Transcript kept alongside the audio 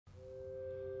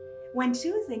When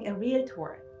choosing a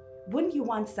realtor, wouldn't you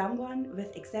want someone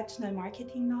with exceptional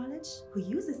marketing knowledge who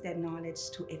uses that knowledge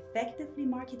to effectively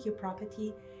market your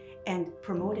property and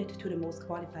promote it to the most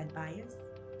qualified buyers?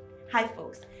 Hi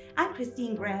folks, I'm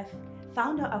Graf,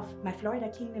 founder of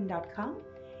myfloridakingdom.com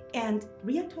and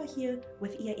realtor here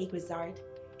with EIA Grizzard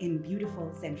in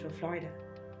beautiful Central Florida.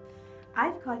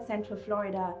 I've called Central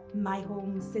Florida my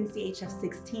home since the age of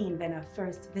 16 when I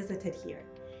first visited here.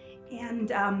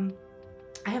 And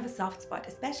I have a soft spot,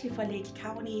 especially for Lake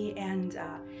County and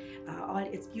all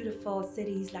its beautiful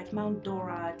cities like Mount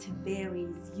Dora,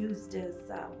 Tavares, Eustis,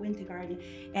 Winter Garden,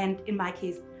 and in my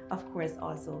case, of course,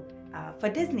 also for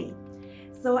Disney.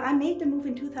 So I made the move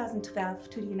in 2012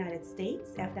 to the United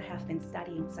States after I have been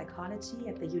studying psychology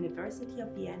at the University of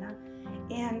Vienna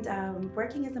and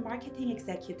working as a marketing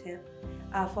executive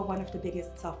for one of the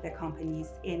biggest software companies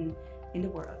in the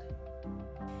world.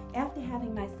 After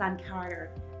having my son Carter,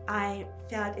 I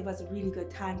felt it was a really good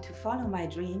time to follow my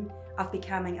dream of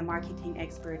becoming a marketing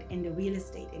expert in the real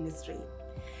estate industry.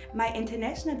 My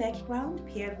international background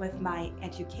paired with my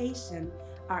education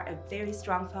are a very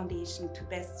strong foundation to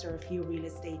best serve your real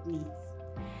estate needs.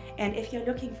 And if you're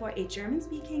looking for a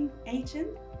German-speaking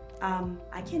agent,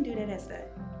 I can do that as well.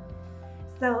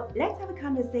 So let's have a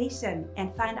conversation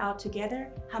and find out together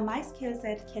how my skill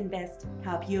set can best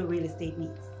help your real estate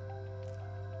needs.